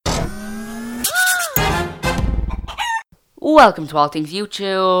Welcome to All Things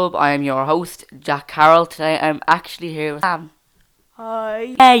YouTube. I am your host, Jack Carroll. Today I'm actually here with Sam.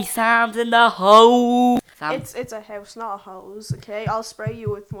 Hi. Hey, Sam's in the house. Sam. It's a house, not a hose, okay? I'll spray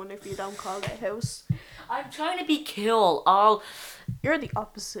you with one if you don't call it a house. I'm trying to be cool. You're the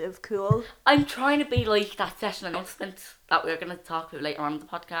opposite of cool. I'm trying to be like that session announcement that we're going to talk about later on in the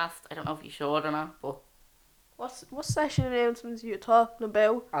podcast. I don't know if you should or not, but What session announcements are you talking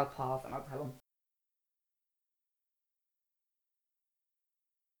about? I'll pause and I'll tell him.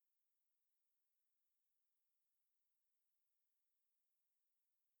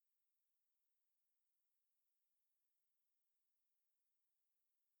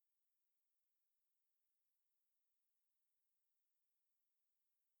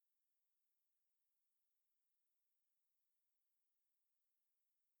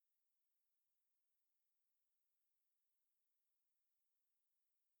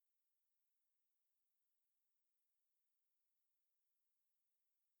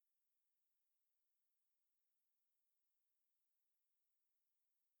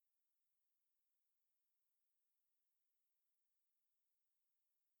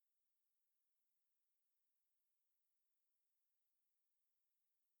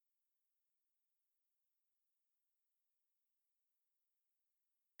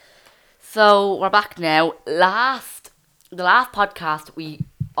 So we're back now. The last podcast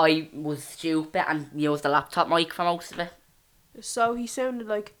I was stupid and used the laptop mic for most of it. So he sounded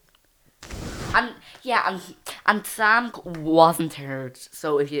like... And yeah, and Sam wasn't heard.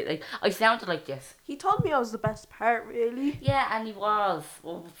 So if you like, I sounded like this. He told me I was the best part, really. Yeah, and he was.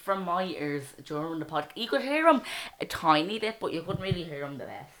 Well, from my ears during the podcast, you could hear him a tiny bit, but you couldn't really hear him the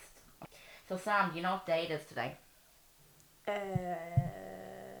best. So Sam, do you know what day it is today?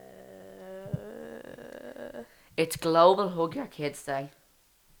 It's Global Hug Your Kids Day.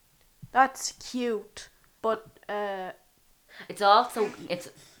 That's cute, but It's also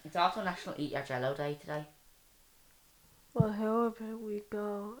National Eat Your Jello Day today. well, how about we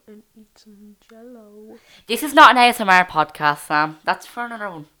go and eat some Jello? This is not an ASMR podcast, Sam. That's for another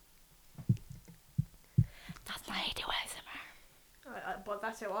one. That's not how you do ASMR. But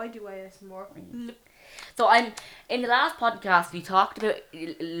that's how I do ASMR. So in the last podcast we talked about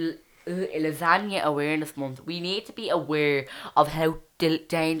Lasagna Awareness Month. We need to be aware of how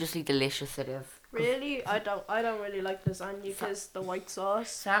dangerously delicious it is. Really? I don't really like lasagna because the white sauce.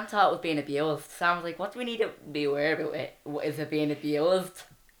 Sam thought it was being abused. Sam was like, what do we need to be aware about it? What, is it being abused?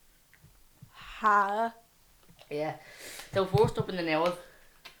 Ha. Yeah. So first up in the news,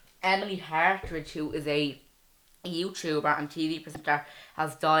 Emily Hartridge, who is a YouTuber and TV presenter,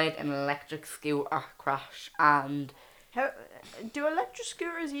 has died in an electric scooter crash. And How do electric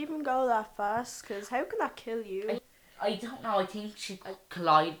scooters even go that fast? Because how can that kill you? I don't know. I think she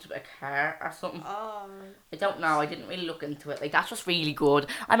collided with a car or something. Oh. I don't know. I didn't really look into it. Like, that's just really good.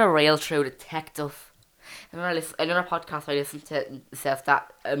 I'm a real true detective. Another podcast I listen to says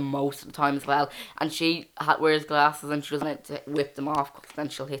that most of the time as well. And she wears glasses and she doesn't to whip them off because then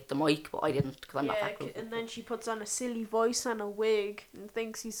she'll hit the mic. But I didn't because I'm not that good. And then she puts on a silly voice and a wig and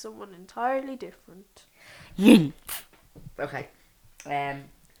thinks he's someone entirely different. Okay.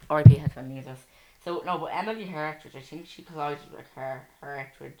 R.I.P. headphone users. So, no, but Emily Hartridge, I think she collided with a car.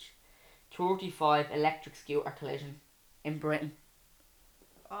 Hartridge. 35 electric scooter collision in Britain.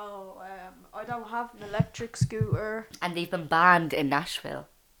 Oh, I don't have an electric scooter. And they've been banned in Nashville.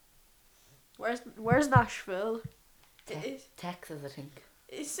 Where's Nashville? Texas, I think.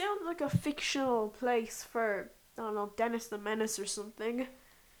 It sounds like a fictional place for, I don't know, Dennis the Menace or something.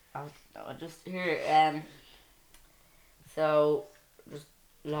 I'll just hear, so, just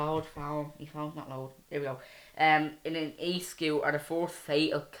load phone. Your phone's not load. There we go. In an e-scooter, the fourth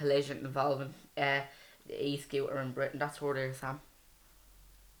fatal collision involving the e-scooter in Britain. That's where there's Sam.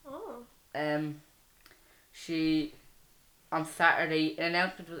 Oh. She, on Saturday, an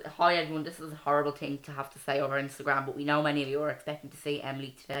announcement was, hi everyone, this is a horrible thing to have to say over Instagram, but we know many of you are expecting to see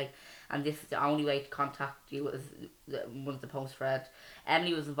Emily today, and this is the only way to contact you, as one of the posts read.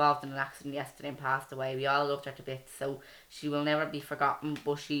 Emily was involved in an accident yesterday and passed away. We all loved her to bits, so she will never be forgotten,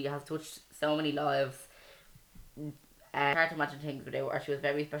 but she has touched so many lives. Hard to imagine things without her. She was a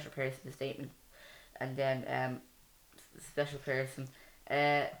very special person, the statement. And then, special person.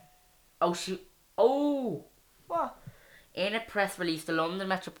 What? In a press release, the London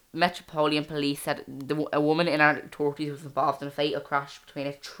Metropolitan Police said a woman in her 30s was involved in a fatal crash between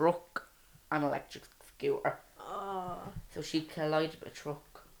a truck and an electric scooter. Oh. So she collided with a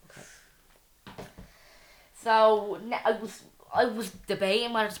truck. Okay. So I was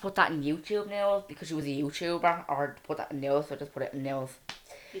debating whether to put that in YouTube news because she was a YouTuber, or to put that in news. So I just put it in news.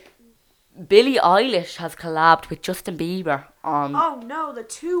 Billie Eilish has collabed with Justin Bieber on. Oh no, the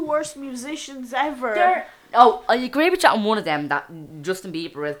two worst musicians ever. I agree with you on one of them that Justin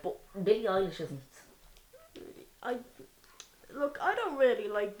Bieber is, but Billie Eilish isn't. Look, I don't really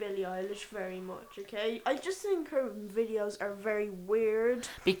like Billie Eilish very much, okay? I just think her videos are very weird.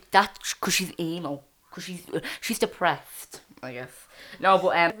 That's because she's emo. Because she's depressed, I guess. No,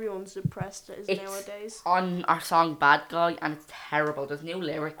 but Everyone's depressed it's nowadays. on our song Bad Guy, and it's terrible. There's new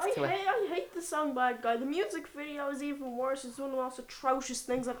lyrics to it. I hate the song Bad Guy. The music video is even worse. It's one of the most atrocious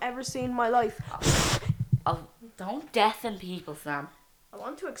things I've ever seen in my life. Oh, don't deafen people, Sam. I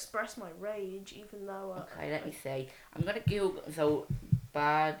want to express my rage, even though... Okay, let me see. I'm going to Google... So,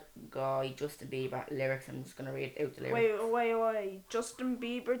 Bad Guy, Justin Bieber, lyrics. I'm just going to read out the lyrics. Wait. Justin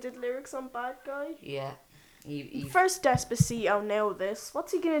Bieber did lyrics on Bad Guy? Yeah. He First Despacito, now this.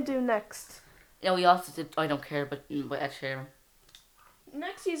 What's he going to do next? No, he also did I Don't Care, but Ed Sheeran.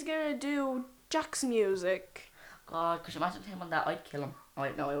 Next he's going to do Jack's music. God, could you imagine him on that? I'd kill him. I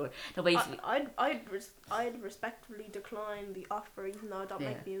would. No, basically... I'd respectfully decline the offer, even though I don't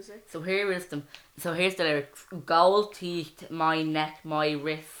make music. So here's the lyrics. Gold teeth, my neck, my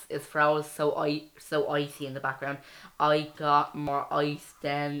wrist is froze, so icy in the background. I got more ice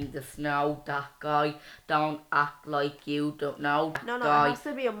than the snow. That guy, don't act like you don't know. No, guy. It has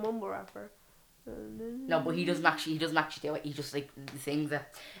to be a mumble rapper. No, but he doesn't actually do it. He just like sings it.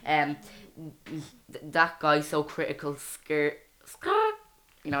 That guy's so critical. Skirt.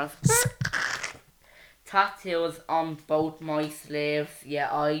 You know. Tattoos on both my sleeves.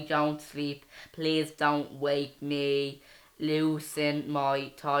 Yeah, I don't sleep. Please don't wake me. Loosen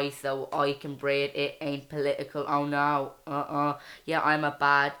my tie so I can breathe. It ain't political. Oh no. Yeah, I'm a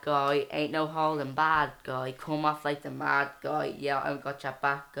bad guy. Ain't no holding bad guy. Come off like the mad guy. Yeah, I've got your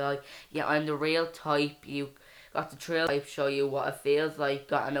back guy. Yeah, I'm the real type. You got the thrill type. Show you what it feels like.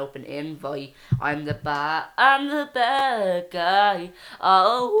 Got an open invite. I'm the bad guy.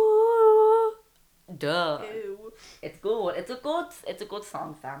 Oh, duh. Ew. It's good. It's a good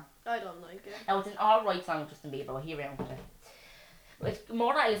song, Sam. I don't like it. Now, it's an alright song with Justin Bieber. I'll hear around with it. It's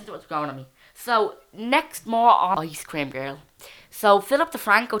more that I listen to what's growing on me. So, next, more on Ice Cream Girl. So, Philip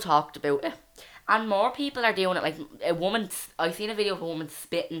DeFranco talked about it. And more people are doing it. Like, I seen a video of a woman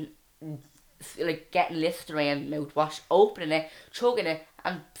spitting, like, getting Listerine mouthwash, opening it, chugging it,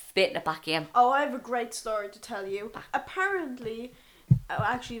 and spitting it back in. Oh, I have a great story to tell you. Apparently,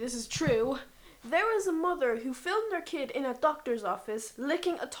 actually, this is true. There was a mother who filmed her kid in a doctor's office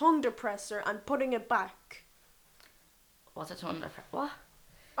licking a tongue depressor and putting it back. What's a tongue depressor? What?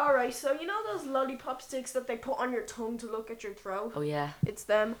 Alright, so you know those lollipop sticks that they put on your tongue to look at your throat? Oh, yeah. It's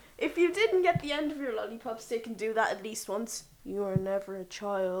them. If you didn't get the end of your lollipop stick and do that at least once, you are never a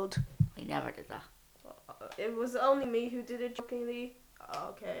child. I never did that. It was only me who did it jokingly.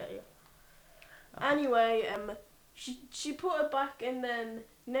 Okay. Anyway, she put it back, and then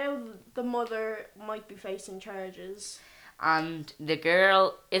now the mother might be facing charges. And the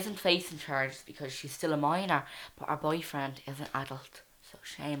girl isn't facing charges because she's still a minor, but her boyfriend is an adult. So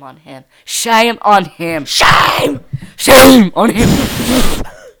shame on him. Shame on him. Shame! Shame on him.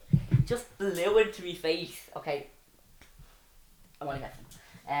 Just blew into my face. Okay. I'm only guessing.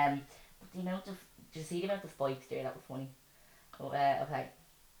 The amount of... Did you see the amount of spikes there? That was funny. Oh, okay.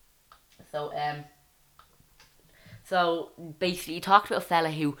 So basically, you talked about a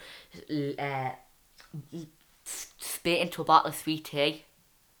fella who spit into a bottle of sweet tea.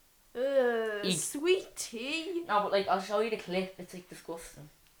 Sweet tea? No, but like, I'll show you the clip. It's like disgusting.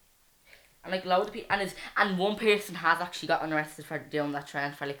 And like loads of people, and one person has actually gotten arrested for doing that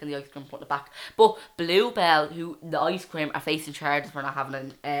trend, for licking the ice cream and putting it back. But Bluebell, who the ice cream, are facing charges for not having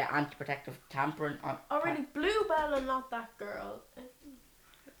an anti-protective tampering on. Oh really? Bluebell and not that girl.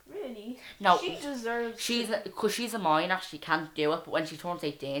 Really? No, she deserves. Because she's a minor, she can't do it. But when she turns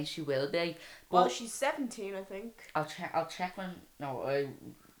 18, she will be. But well, she's 17, I think. I'll check when. No, I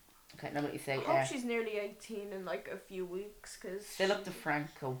can't know what you say. I hope she's nearly 18 in like a few weeks, cause. Philip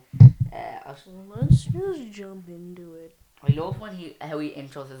DeFranco. Let's just jump into it. I love when how he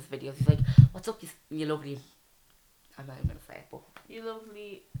intros his videos. He's like, "What's up, you lovely?" I'm not even gonna say it, but you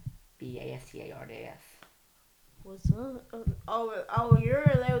lovely. BASTARDAS. What's up? Oh, you're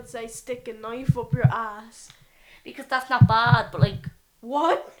allowed to say stick a knife up your ass. Because that's not bad, but like...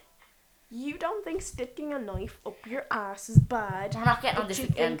 What? You don't think sticking a knife up your ass is bad? We're not getting on this you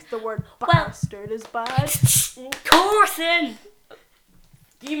again. Think the word bastard is bad? Coursing!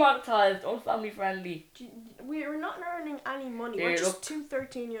 Demonetized, unfamily friendly. We're not earning any money. There, we're just two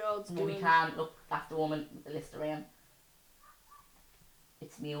 13-year-olds doing we can. Look, that's the woman with the Listerine.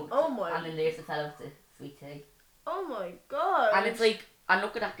 It's mute. Oh my... And then there's the fellow with the sweet tea. Oh my god. And it's like, and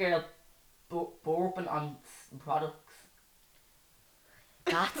look at that girl bourbon on products.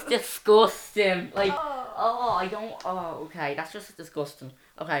 That's disgusting. Like, I don't. Oh, okay. That's just disgusting.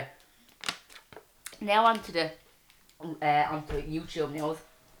 Okay. Now onto YouTube news.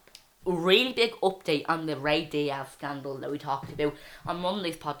 A really big update on the Ray Diaz scandal that we talked about on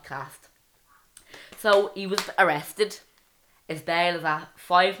Monday's podcast. So he was arrested. His bail is at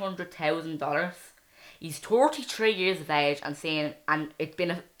 $500,000. He's 33 years of age and it's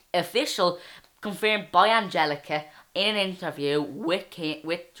been official confirmed by Angelica in an interview with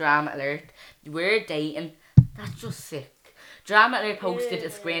Drama Alert. We're dating. That's just sick. Drama Alert posted a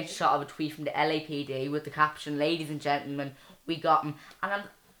screenshot of a tweet from the LAPD with the caption, "Ladies and gentlemen, we got him." And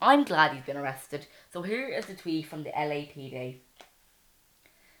I'm glad he's been arrested. So here is the tweet from the LAPD.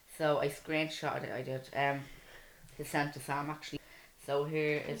 So I screenshotted it. I did. It's sent to Sam actually. So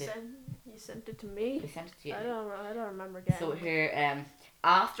here is it. You sent it to me. I sent it to you. I don't remember getting. So here,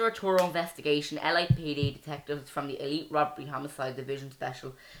 after a thorough investigation, LAPD detectives from the Elite Robbery Homicide Division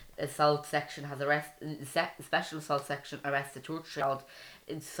Special Assault Section arrested 33-year-old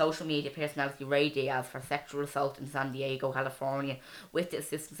social media personality Ray Diaz for sexual assault in San Diego, California, with the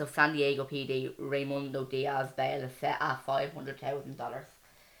assistance of San Diego PD. Raymundo Diaz bail is set at $500,000,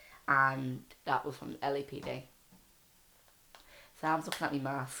 and that was from LAPD. Sam's looking at me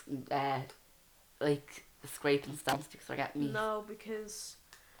mask, like scraping sticks are getting me. No, because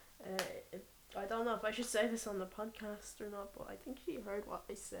I don't know if I should say this on the podcast or not, but I think she heard what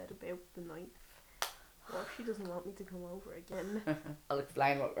I said about the knife. Well, she doesn't want me to come over again. I'll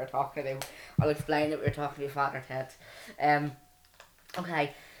explain what we're talking about. I'll explain that we're talking about Father Ted.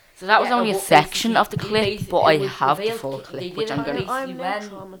 Okay. So that was only a section of the clip, but I have the full clip, which I'm going to... I'm now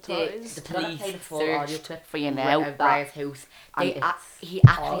traumatized. The police searched for you now at Briar's house. He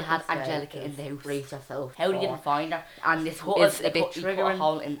actually had Angelica in the house. Brace yourself. How they didn't find her. And this is a bit triggering.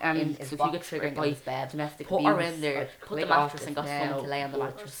 So if you get triggered by domestic abuse, put her in there, put the mattress and got someone to lay on the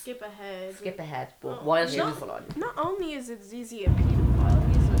mattress. Skip ahead. But while she was full on. Not only is it Zizi a pedophile,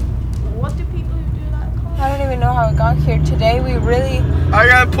 what do people who do that call? I don't even know how it got here. Today we really... I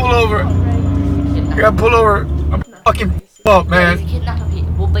gotta pull over. I'm fucking up, man.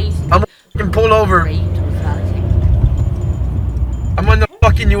 I'm fucking pull over. I'm gonna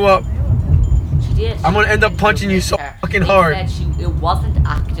fucking you up. She did. I'm gonna end up punching you so fucking hard. It wasn't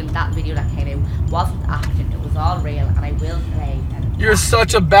acting. That video that came out wasn't acting. It was all real, and I will play. You're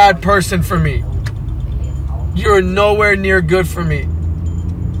such a bad person for me. You're nowhere near good for me.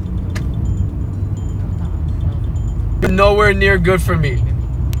 You're nowhere near good for me.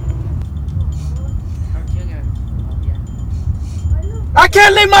 I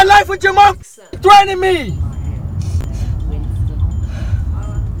can't live my life with your mom threatening me.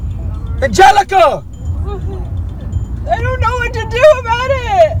 Angelica! I don't know what to do about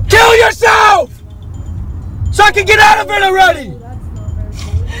it! Kill yourself! So I can get out of it already!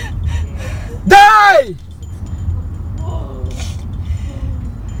 Die!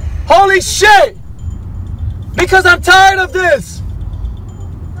 Holy shit! Because I'm tired of this!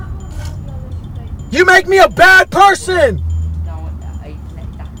 You make me a bad person!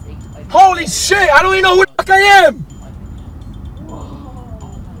 Holy shit! I don't even know who the fuck I am!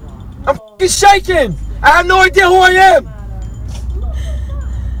 I'm fucking shaking! I have no idea who I am!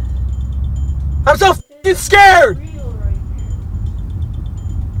 I'm so fucking scared!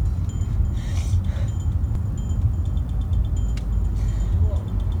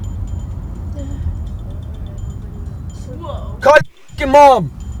 Call your fucking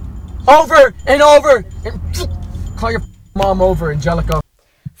mom! Over and over! And call your mom over, Angelica.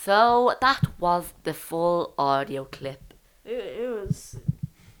 So that was the full audio clip. It was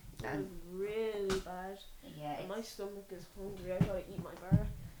really bad. Yeah. And my stomach is hungry. I gotta eat my bar.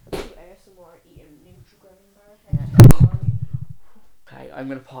 Do ASMR eating Nutrigrain bar. Okay, I'm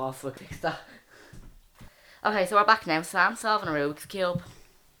gonna pause for fix that. Okay, so we're back now. So I'm solving a Rubik's Cube.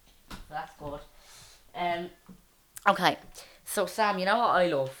 So that's good. Okay, so Sam, you know what I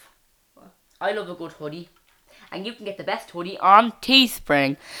love? I love a good hoodie. And you can get the best hoodie on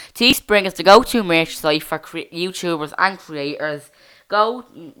Teespring. Teespring is the go-to merch site for YouTubers and creators. Go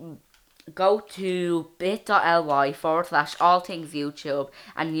to bit.ly/allthingsyoutube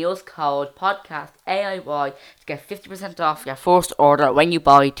and use code PODCASTAIY to get 50% off your first order when you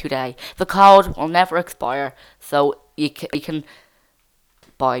buy today. The code will never expire, so you can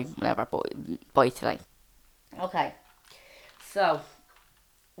buy whenever, buy today. Okay, so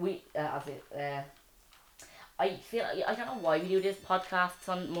I feel I don't know why we do this podcasts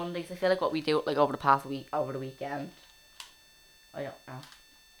on Mondays. I feel like what we do like over the weekend. I don't know.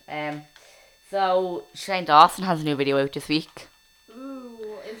 So Shane Dawson has a new video out this week.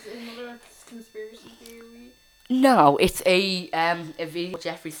 Ooh, is Is it another conspiracy theory? No, it's a video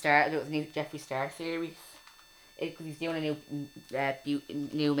Jeffree Star. It was a new Jeffree Star series. Because he's doing a new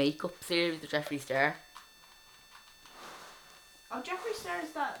new makeup series with Jeffree Star. Oh, Jeffree Star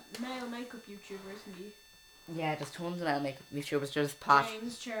is that male makeup YouTuber, isn't he? Yeah, there's tons of male makeup YouTubers.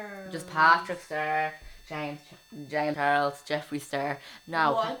 James Charles. Just Patrick Star, James Charles, Jeffree Star.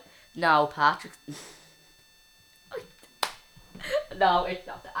 No, What? no, Patrick. No, it's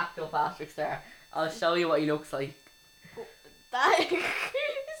not the actual Patrick Star. I'll show you what he looks like. That his name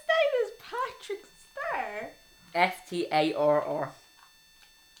is Patrick Star. Starr.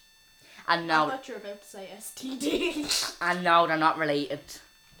 And I no, thought you were about to say STD. and no, they're not related.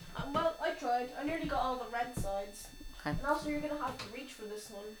 Well, I tried. I nearly got all the red sides. Okay. And also, you're gonna have to reach for this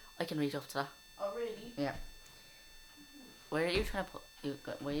one. I can reach up to that. Oh, really? Yeah. Where are you trying to put?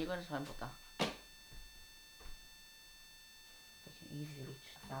 Where are you going to try and put that? I can easily reach.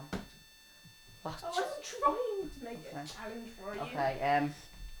 What? I wasn't trying to make Okay. a challenge for you. Okay.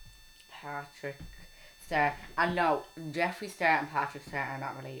 Patrick Star. And no, Jeffree Star and Patrick Star are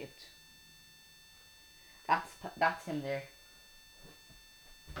not related. That's him there.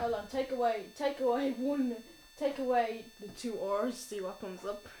 Hold on. Take away the 2 R's. See what comes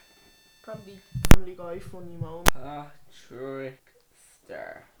up. Probably Family Guy funny moment. Patrick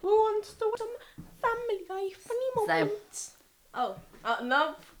Star. Who wants to watch some Family Guy funny Same. moments? Oh,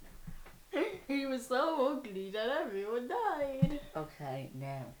 no. He was so ugly that everyone died. Okay,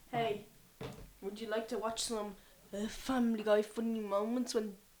 now. Hey, would you like to watch some Family Guy funny moments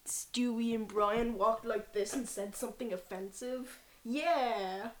when Stewie and Brian walked like this and said something offensive?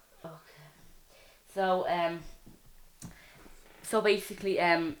 Yeah. Okay. So basically,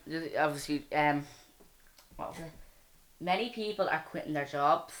 obviously, what was it? Many people are quitting their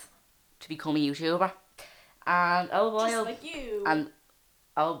jobs to become a YouTuber, and Just like you. and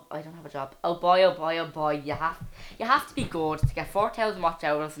oh, I don't have a job. Oh boy, you have to be good to get 4,000 watch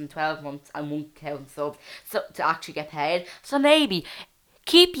hours in 12 months and 1,000 subs, so to actually get paid. So maybe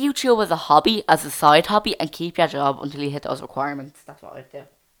keep YouTube as a hobby, as a side hobby, and keep your job until you hit those requirements. That's what I'd do.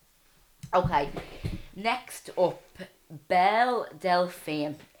 Okay, next up, Belle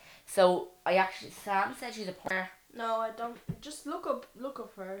Delphine. So Sam said she's a porn. No, I don't. Just look up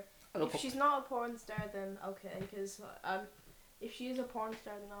her. If she's not a porn star, then okay. Because if she is a porn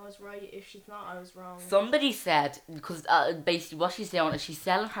star, then I was right. If she's not, I was wrong. Somebody said, because basically what she's doing is she's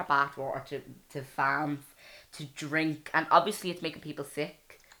selling her bathwater to fans to drink, and obviously it's making people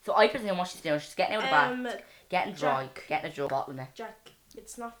sick. So I presume what she's doing, she's getting out of the bath, getting dry, getting a drug bottle in it. Jack,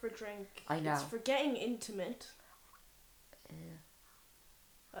 it's not for drink. I know. It's for getting intimate.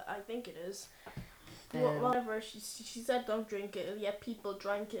 I think it is. Whatever, she said don't drink it, yet people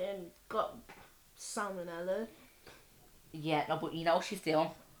drank it and got salmonella. Yeah, no, but you know what she's doing?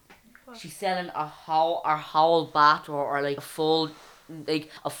 What? She's selling our whole bathwater, or like a full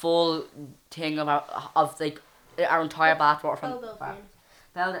thing of our entire bathwater from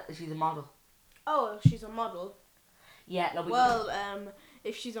Belle, she's a model. Oh, she's a model. Yeah, no, but Well,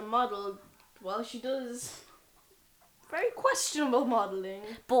 if she's a model, well, she does very questionable modeling.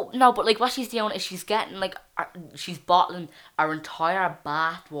 But no, but like what she's doing is she's getting she's bottling our entire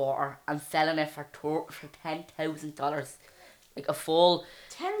bathwater and selling it for $10,000, like a full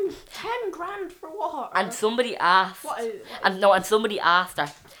 10 grand for what? And somebody asked, and somebody asked them,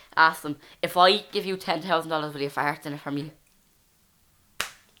 if I give you $10,000, will you fart in it for me?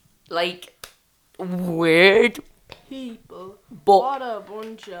 Like, weird. People. But What a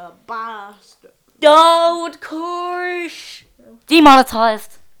bunch of bastards. no, of course.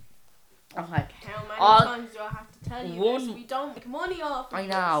 Demonetized. Okay. How many times do I have to tell you one- this? We don't make money off of I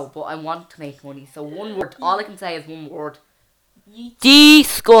know, this. but I want to make money. So one word. All I can say is one word. Yeet.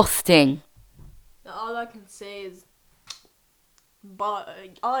 Disgusting. All I can say is...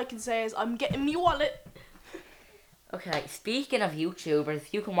 I'm getting me wallet. Okay, speaking of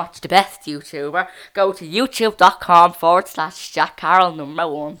YouTubers, you can watch the best YouTuber. Go to youtube.com/Jack Carroll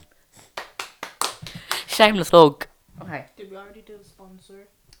 #1. Shameless plug. Okay. Did we already do the sponsor?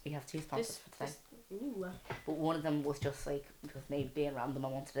 We have 2 sponsors for today. Ooh. But one of them was just me being random. I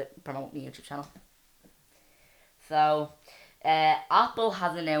wanted to promote my YouTube channel. So, Apple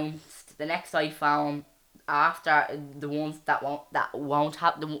has announced the next iPhone after the ones that won't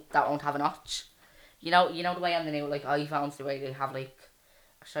have a notch. You know the way on the new iPhones, the way they have I'll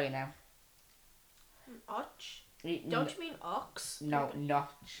show you now. Notch? Don't you mean ox? No,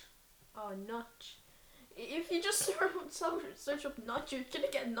 notch. Oh, notch. If you just search up notch, you're gonna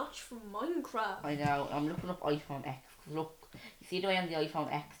get notch from Minecraft. I know. I'm looking up iPhone X. Look, you see the way on the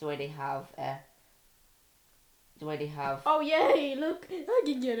iPhone X, the way they have the way they have. Oh yay! Look, I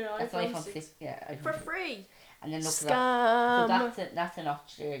can get an That's iPhone iPhone 6 6. Yeah, iPhone for 6. free. And then look at that. Scam. So that's a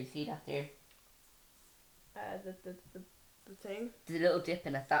notch there. You see that there? The thing. The little dip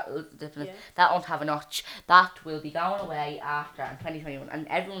in it. That little dip in it. Yeah. That won't have a notch. That will be going away after in 2021, and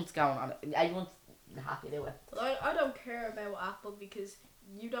everyone's going on it. Everyone's happy to it. Well, I don't care about Apple because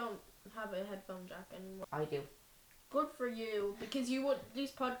you don't have a headphone jack anymore. I do. Good for you, because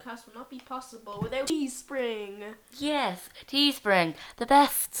these podcasts would not be possible without Teespring. Yes, Teespring, the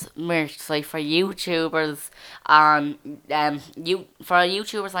best merch site for YouTubers. For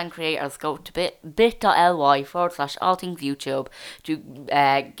YouTubers and creators, go to bit.ly/ all things YouTube to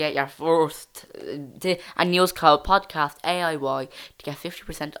get your first and use code podcast AIY to get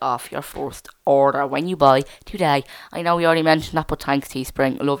 50% off your first order when you buy today. I know we already mentioned that, but thanks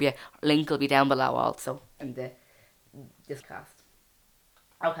Teespring, I love you. Link will be down below also in the this cast.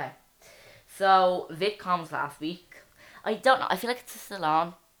 Okay, so VidCon was last week. I don't know. I feel like it's still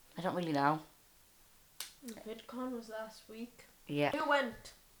on. I don't really know. VidCon was last week. Yeah. Who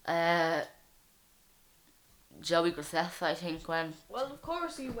went? Joey Graceffa, I think, went. Well, of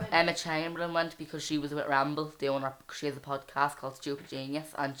course he went. Emma Chamberlain went because she was with Ramble, the owner. She has a podcast called Stupid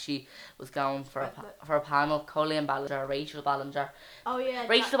Genius, and she was going for a panel. Colleen Ballinger, Rachel Ballinger. Oh yeah.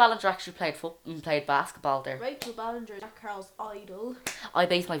 Rachel Ballinger actually played basketball there. Rachel Ballinger, Jack Carroll's idol. I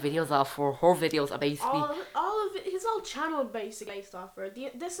base my videos off her. Her videos are basically. All of it, his whole channel basically based off her.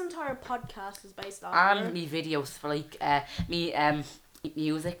 This entire podcast is based off her. And me videos for like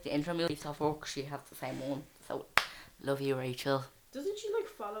music, the intro music stuff. Work. She has the same one. So, love you, Rachel. Doesn't she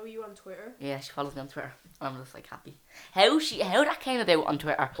follow you on Twitter? Yeah, she follows me on Twitter. I'm just happy. How that came about on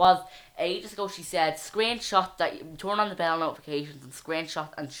Twitter was ages ago. She said screenshot that, turn on the bell notifications and screenshot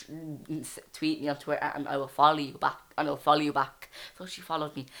and tweet me on Twitter and I will follow you back. And I'll follow you back. So she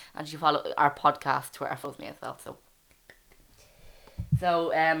followed me and she followed our podcast. Twitter follows me as well. So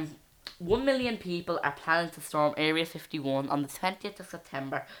 1 million people are planning to storm Area 51 on the 20th of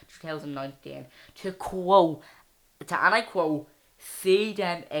September 2019 to quote, and I quote, see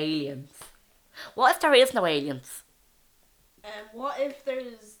them aliens. What if there is no aliens? What if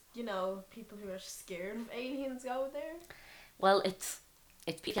there's, people who are scared of aliens go there? Well, it's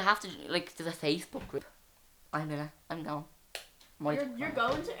you have to, there's a Facebook group. I'm in it. I'm going. You're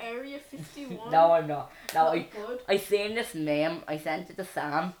going to Area 51? No, I'm not. No, Good. I seen this meme. I sent it to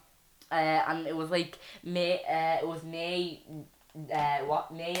Sam. And it was me and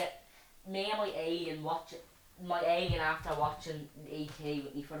my alien my alien after watching E.T.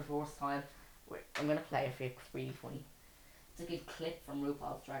 with me for the first time. I'm gonna play it for you 'cause it's really funny. It's a good clip from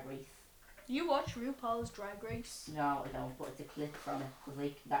RuPaul's Drag Race. You watch RuPaul's Drag Race? No, I don't, but it's a clip from it because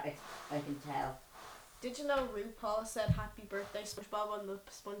I can tell. Did you know RuPaul said happy birthday SpongeBob on the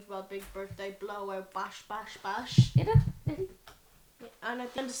SpongeBob Big Birthday Blowout Bash Bash Bash? Did it? And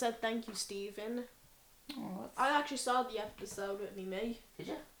at the end it said thank you, Stephen. Oh, I actually saw the episode with me mate. Did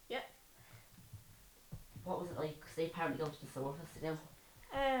you? Yeah. What was it like? 'Cause they apparently go to the surface to do.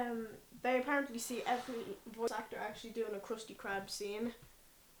 They apparently see every voice actor actually doing a Krusty Krab scene.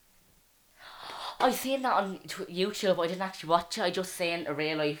 I seen that on YouTube. I didn't actually watch it. I just seen a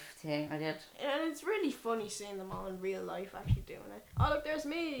real life thing. I did. And it's really funny seeing them all in real life actually doing it. Oh look, there's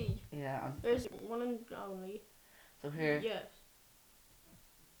me. Yeah. There's one and only. So here. Yeah.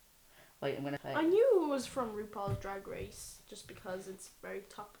 Wait, I'm gonna play. I knew it was from RuPaul's Drag Race just because it's very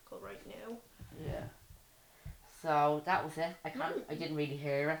topical right now. Yeah. So that was it. I didn't really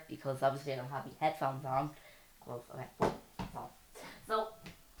hear it because obviously I don't have my headphones on. Close. Okay. So.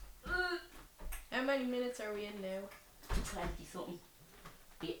 How many minutes are we in now? 20 something.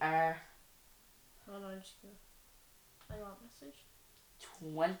 We are. Hold on, just gonna. I want message.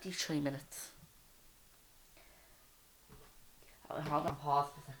 23 minutes. Oh, hold on, pause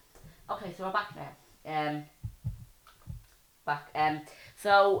for a second. Okay, so we're back now.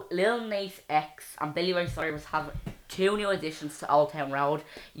 So Lil Nas X and Billy Ray Cyrus have 2 new additions to Old Town Road: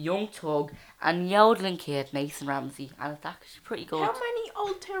 Young Thug and yodeling kid Mason Ramsey, and it's actually pretty good. How many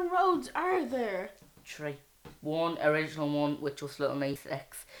Old Town Roads are there? 3. One original one with just Lil Nas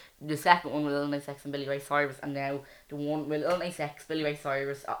X, the second one with Lil Nas X and Billy Ray Cyrus, and now the one with Lil Nas X, Billy Ray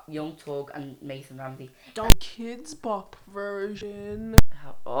Cyrus, Young Thug and Mason Ramsey. Don't Kids Bop version.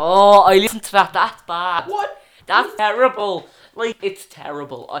 Oh, I listened to that. That's bad. What? That's terrible. It's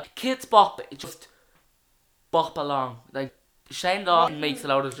terrible. Kids Bop, just bop along. Shane Dawson makes a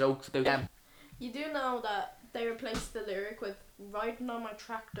lot of jokes about them. You do know that they replaced the lyric with riding on my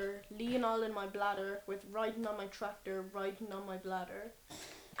tractor, lean all in my bladder, with riding on my tractor, riding on my bladder.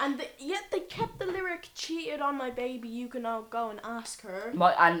 And yet they kept the lyric "cheated on my baby, you can now go and ask her."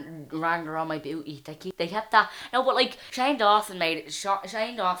 And rang her on my booty. They kept that. No, but like Shane Dawson made it.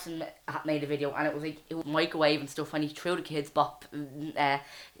 Shane Dawson made a video, and it was like it was microwave and stuff. And he threw the Kids Bop,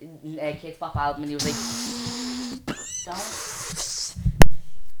 Kids Bop album, and he was like,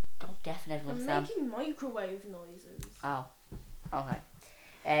 don't deafen everyone, I'm Sam. making microwave noises. Oh, okay.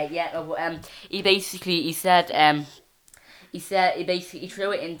 Yeah, no, but he basically threw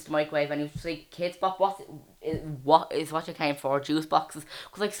it into the microwave, and he was just like, "Kids Bop, what is what you came for? Juice boxes?"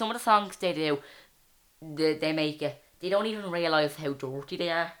 Because like some of the songs they do, they make it. They don't even realise how dirty they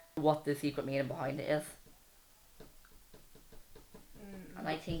are. What the secret meaning behind it is. And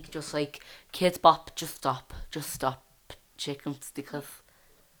I think just like Kids Bop, just stop chickens, because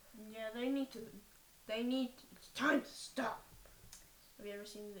Yeah, they need. It's time to stop. Have you ever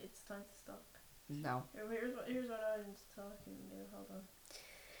seen It's Time to Stop? no. Here's what I was talking about. Hold on.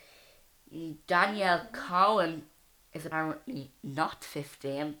 Danielle Cowan is apparently not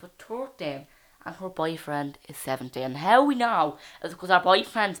 15 but 13, and her boyfriend is 17. How we know is because our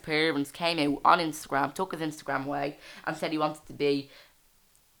boyfriend's parents came out on Instagram, took his Instagram away, and said he wanted to be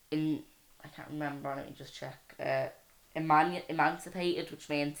I can't remember, let me just check, emancipated, which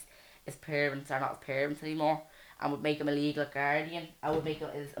means his parents are not his parents anymore, and would make him a legal guardian. I would make him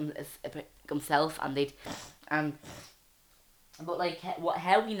himself, and but like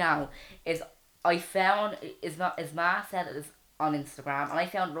how we know is I found is not his ma said it is on Instagram, and I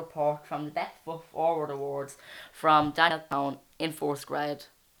found a report from the Best Foot Forward Awards from Daniel Town in 4th grade.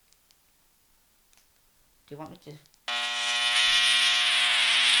 Do you want me to?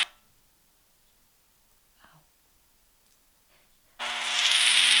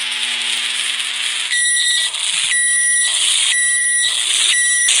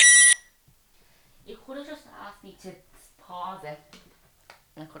 You could have just asked me to pause it,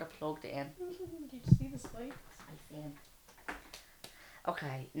 and I could have plugged it in. Did you see the spikes? I see him.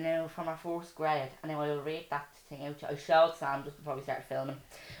 Okay, now from our 4th grade, and now I will read that thing out. I showed Sam just before we started filming.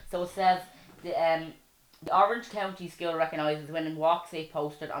 So it says the Orange County School recognises winning walk safe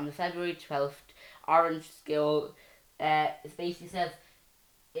posted on the February 12th Orange School. It basically says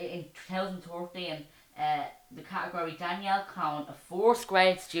in 2013, the category Danielle Cowan, a 4th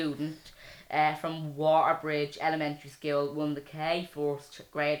grade student from Waterbridge Elementary School, won the K 4th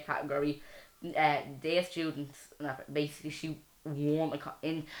grade category. Their students, basically she won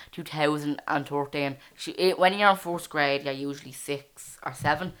in 2013. When you're in 4th grade, you're usually 6 or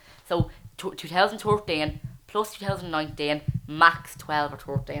 7. So 2013 plus 2019, max 12 or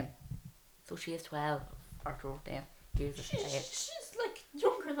 13. So she is 12 or 13. She's like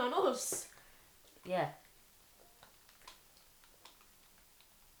younger than us. Yeah.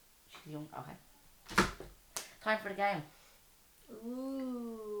 She's young. Okay. Time for the game.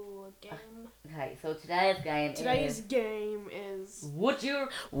 Ooh, a game. Okay, so today's game is Would you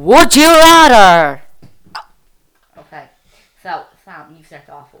rather? Okay. So Sam, you start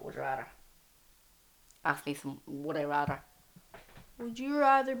off with would you rather. Ask me some would I rather. Would you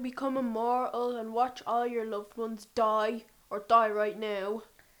rather become immortal and watch all your loved ones die, or die right now?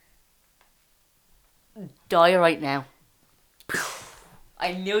 Die right now.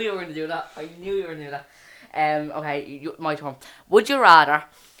 I knew you were gonna do that. Okay, my turn. Would you rather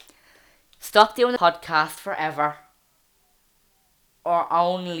stop doing the podcast forever, or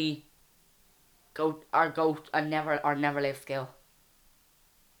only go and never leave school?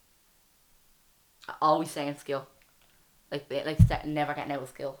 Always staying school, never getting out of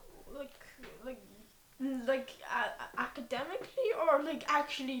school. Like academically, or like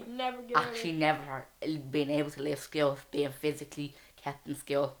actually never get Actually, never being able to leave school, being physically kept in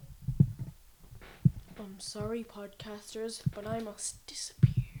school. I'm sorry, podcasters, but I must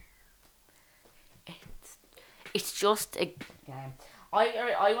disappear. It's just a game.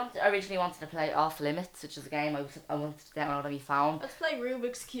 I originally wanted to play Off Limits, which is a game I wanted to download on my phone. Let's play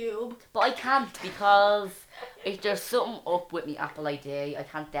Rubik's Cube. But I can't, because if there's something up with my Apple ID, I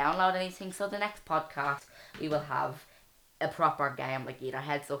can't download anything. So the next podcast we will have a proper game, like either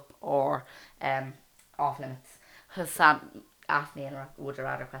Heads Up or Off Limits. Because Sam asked me a would you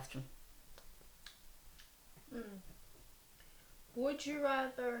rather question. Would you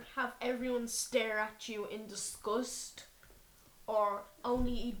rather have everyone stare at you in disgust, or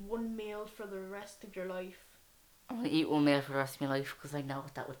only eat one meal for the rest of your life? I'm going to eat one meal for the rest of my life, because I know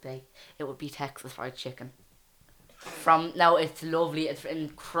what that would be. It would be Texas fried chicken. It's lovely. It's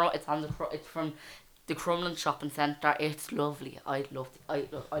from the Crumlin Shopping Centre. It's lovely. I love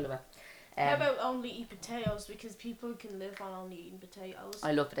it. How about only eat potatoes? Because people can live on only eating potatoes.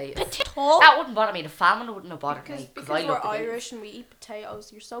 I love potatoes. Potatoes? That wouldn't bother me. The famine wouldn't have bothered Because me. because I we're love potatoes. Irish and we eat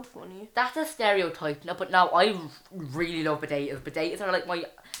potatoes. You're so funny. That's a stereotype, no, but no, I really love potatoes. Potatoes are like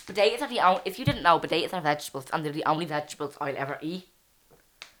potatoes are the only, if you didn't know, potatoes are vegetables, and they're the only vegetables I'll ever eat.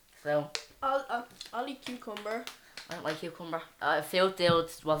 So. I'll eat cucumber. I don't like cucumber. Field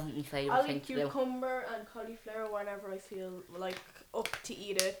dills wasn't my favourite I'll thing eat to do. cucumber and cauliflower whenever I feel like up to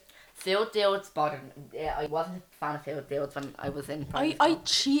eat it. Field dills bothered me. Yeah, I wasn't a fan of field dills when I was in primary I school.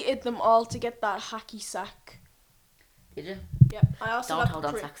 cheated them all to get that hacky sack. Did you? Yeah, I also Don't got hold the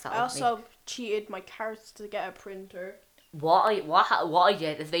on print. sex, that I was me. also cheated my carrots to get a printer. What I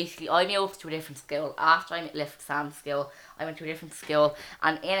did is basically I moved to a different school. After I left Sam's school, I went to a different school,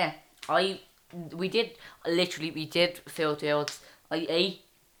 and in it we did field dills. I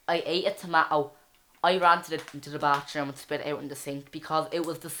ate a tomato. I ran into the bathroom and spit it out in the sink because it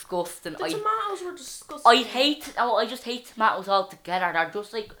was disgusting. The tomatoes were disgusting. I just hate tomatoes altogether. They're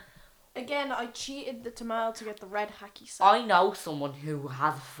just like. Again, I cheated the tomato to get the red hacky sack. I know someone who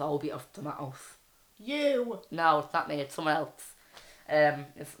has a phobia of tomatoes. You. No, it's not me. It's someone else.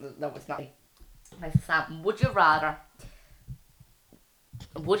 It's not me. Sam, would you rather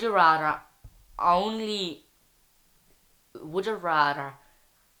only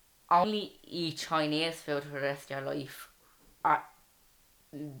eat Chinese food for the rest of your life, or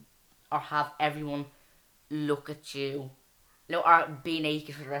have everyone look at you, or be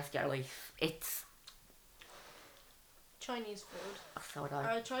naked for the rest of your life? It's Chinese food. so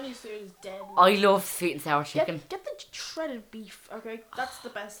do Chinese food is dead. I love sweet and sour chicken. Get the shredded beef. Okay, that's the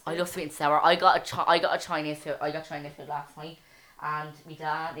best. I love sweet and sour. I got Chinese food last night, and my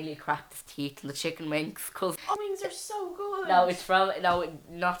dad nearly cracked his teeth in the chicken wings because. Oh, wings are so good.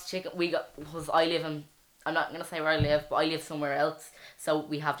 Not chicken. Because I live in. I'm not gonna say where I live, but I live somewhere else. So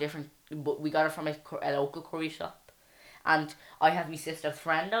we have different. But we got it from a local curry shop. And I have my sister's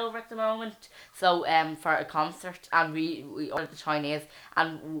friend over at the moment, so for a concert, and we ordered the Chinese,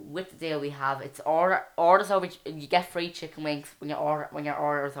 and with the deal we have, it's orders over, you get free chicken wings when your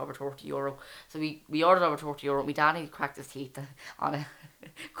order is over €30. So we ordered over €30. My daddy cracked his teeth on it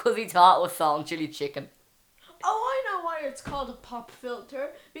because he thought it was salt and chili chicken. Oh, I know why it's called a pop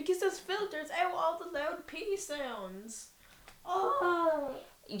filter, because this filters out all the loud P sounds. Oh.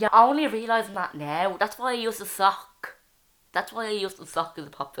 You're only realising that now. That's why I use the sock. That's why I use the sock as a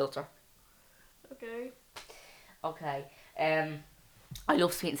pop filter. Okay. Okay. I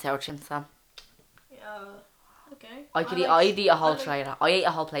love sweet and sour chicken, Sam. Yeah. Okay. I'd eat a whole tray of that. I ate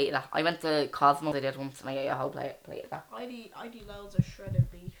a whole plate of that. I went to Cosmo, I did once, and I ate a whole plate of that. I'd eat loads of shredded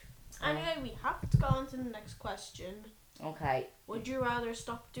beef. Anyway, we have to go on to the next question. Okay. Would you rather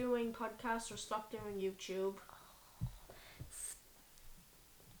stop doing podcasts or stop doing YouTube? That's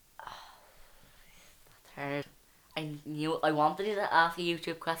hard. I wanted to ask a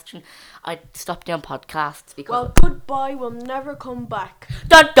YouTube question. I'd stop doing podcasts because. Well, goodbye. We'll never come back.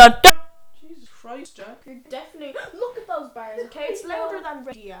 Dun dun dun! Jesus Christ, Jack. You're definitely. Look at those bars, okay? It's louder than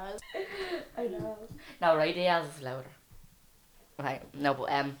Ray Diaz. I know. No, Ray Diaz is louder. Okay, no, but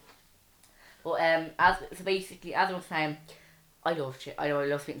basically, as I was saying, I love sweet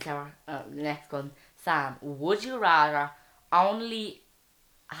and sour. The next one, Sam, would you rather only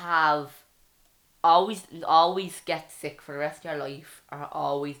have always get sick for the rest of your life, or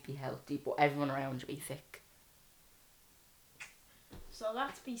always be healthy but everyone around you be sick? So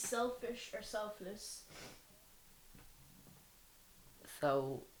that's be selfish or selfless.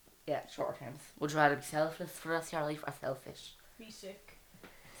 So yeah, short terms. Would you rather be selfless for the rest of your life or selfish? Be sick.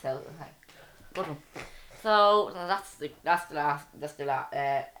 Okay, good one. So that's the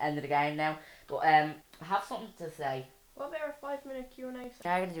end of the game now. But I have something to say. What about a 5-minute Q&A?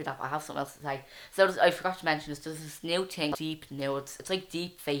 Yeah, I'm gonna do that, but I have something else to say. So I forgot to mention this. There's this new thing, deep nudes. It's like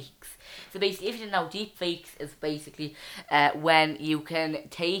deep fakes. So basically, if you didn't know, deep fakes is basically when you can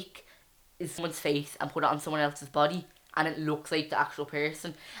take someone's face and put it on someone else's body, and it looks like the actual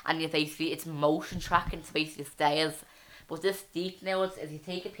person, and it's motion tracking. So basically, it stays. But this deep nudes is you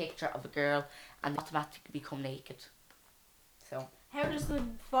take a picture of a girl and they automatically become naked. So. How does the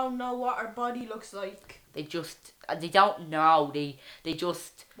phone know what her body looks like? They don't know. They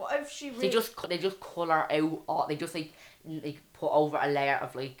just. What if she? They just colour out. Or they just like put over a layer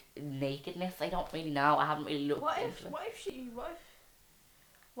of like nakedness. I don't really know. I haven't really looked into it.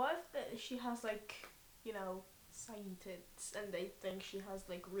 What if she has like, you know, side tits and they think she has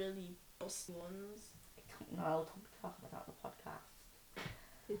like really busty ones? No, I'll talk about that on the podcast.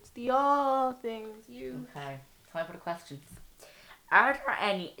 It's the all things you. Okay, time for the questions. Are there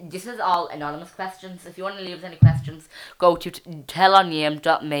any? This is all anonymous questions. If you want to leave us any questions, go to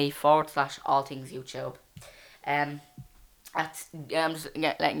tellonyame.me/all things YouTube. That's I'm just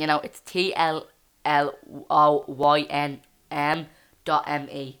letting you know it's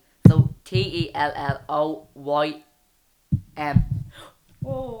TLLOYNM.me. So TELLOYM.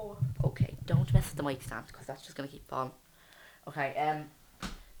 Whoa. Okay, don't mess with the mic stand because that's just gonna keep falling. Okay.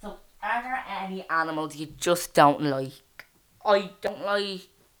 So are there any animals you just don't like? I don't like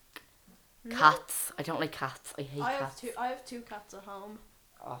cats. I don't like cats. I hate cats. I have two cats at home.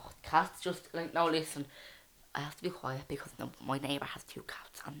 Oh, cats just like no. Listen, I have to be quiet because no, my neighbour has two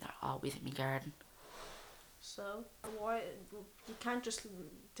cats and they're always in my garden. So why you can't just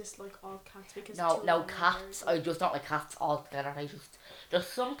dislike all cats because No, two no of them are cats. very I just don't like cats altogether. There's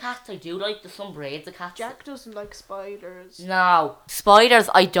some cats I do like. There's some breeds of cats. Jack doesn't like spiders. No, spiders.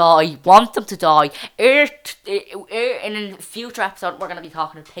 I die. Want them to die. In a future episode, we're gonna be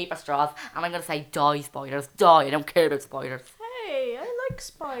talking about paper straws, and I'm gonna say die spiders, die. I don't care about spiders. Hey, I like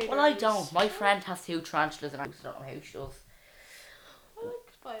spiders. Well, I don't. My friend has two tarantulas, and I just don't know how she does. I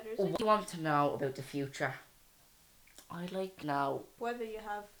like spiders. What do you want to know about the future? I like now. Whether you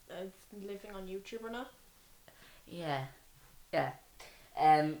have living on YouTube or not. Yeah.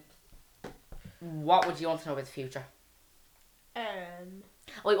 What would you want to know about the future?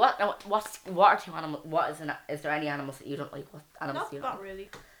 Wait, what? No, what are two animals? Is there any animals that you don't like? What animals do you Not like? really.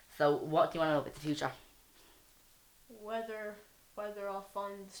 So, what do you want to know about the future? Whether I'll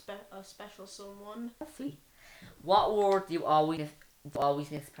find a special someone. Let's see. What word do you always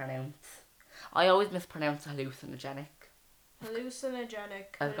mispronounce? I always mispronounce hallucinogenic.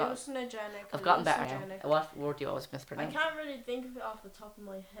 Hallucinogenic. I've gotten better now. What word do you always I mispronounce? can't really think of it off the top of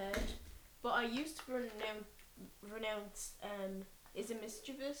my head, but I used to pronounce is it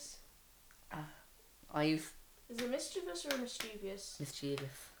mischievous? Is it mischievous or mischievous?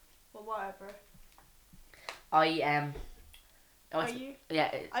 Mischievous. Well, whatever. Oh, Are you?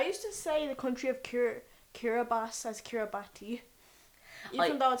 Yeah. I used to say the country of Kiribati as Kiribati,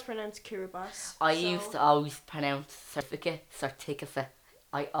 even though it's pronounced Kiribati. I used to always pronounce certificate.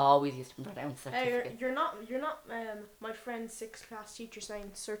 I always used to pronounce certificate. Hey, you're not my friend's 6th class teacher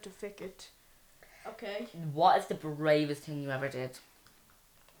saying certificate. Okay. What is the bravest thing you ever did?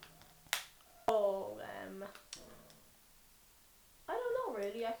 Oh, I don't know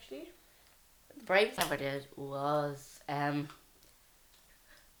really actually. The bravest thing I ever did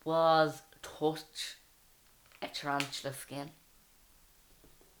was touch a tarantula skin.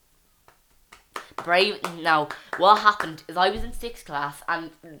 Now, what happened is I was in 6th class and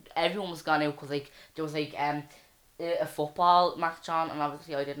everyone was gone out because there was a football match on, and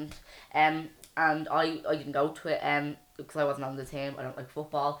obviously I didn't. And I didn't go to it because I wasn't on the team. I don't like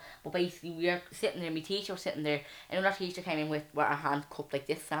football. But basically we were sitting there, my teacher was sitting there, and another teacher came in with her hand cupped like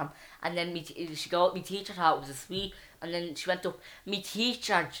this, Sam. And then my teacher thought it was a sweet, and then she went up. My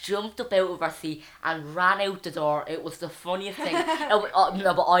teacher jumped up out of her seat and ran out the door. It was the funniest thing. No,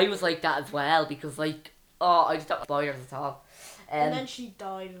 but I was like that as well because I just don't like spiders at all. And then she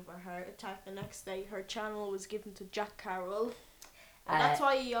died of a heart attack the next day. Her channel was given to Jack Carroll. And that's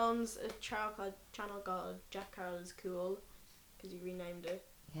why he owns a channel called Jack Carroll is Cool, because he renamed it.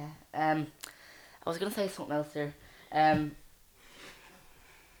 Yeah. I was gonna say something else there. I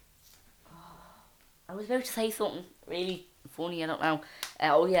was about to say something really funny. I don't know.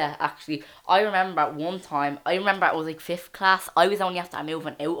 Oh yeah, actually, I remember one time. I remember it was like 5th class. I was only after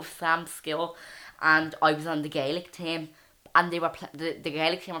moving out of Sam's school, and I was on the Gaelic team, and they were the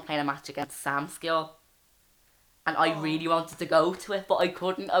Gaelic team were playing a match against Sam's school. And I really wanted to go to it, but I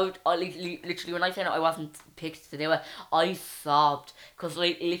couldn't. I literally, when I found out I wasn't picked to do it, I sobbed. Because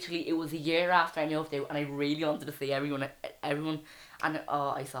literally, it was a year after I moved out, and I really wanted to see everyone. And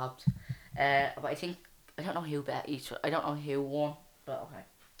I sobbed. But I don't know who bet each. I don't know who won, but okay.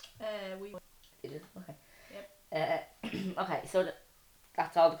 We. It is okay. Yep. Okay, so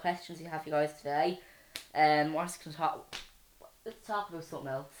that's all the questions you have, you guys, today. We're just gonna talk. Let's talk about something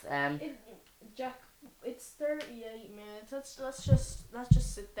else. Jack. It's 38 minutes. Let's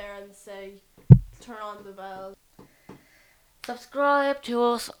just sit there and say, turn on the bell. Subscribe to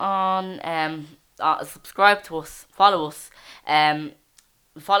us on follow us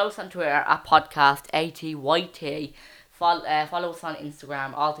follow us on Twitter at podcast ATYT. Follow us on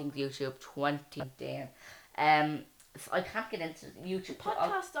Instagram, all things YouTube 2010. So I can't get into YouTube.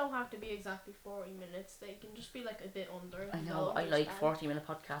 Podcasts don't have to be exactly 40 minutes. They can just be like a bit under. I know. I like 40-minute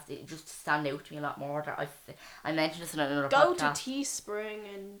podcasts. It just stand out to me a lot more. That I mentioned this in another podcast. Go to Teespring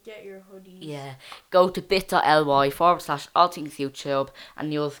and get your hoodies. Yeah. Go to bit.ly/all things YouTube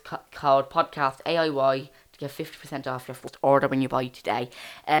and use code podcast AIY to get 50% off your first order when you buy today.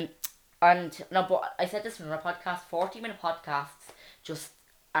 And no, but I said this in another podcast, 40-minute podcasts just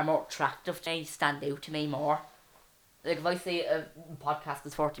are more attractive. They stand out to me more. Like if I say a podcast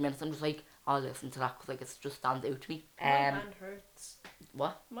is 40 minutes, I'm just like, I'll listen to that because like it just stands out to me. My hand hurts.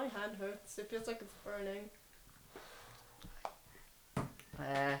 What? My hand hurts. It feels like it's burning.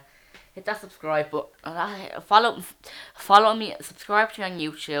 Hit that subscribe button. Follow me. Subscribe to me on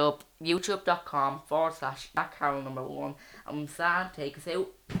YouTube. YouTube.com/MattCarroll1. I'm Sam. Take us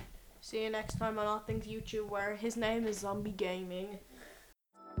out. See you next time on All Things YouTube, where his name is Zombie Gaming.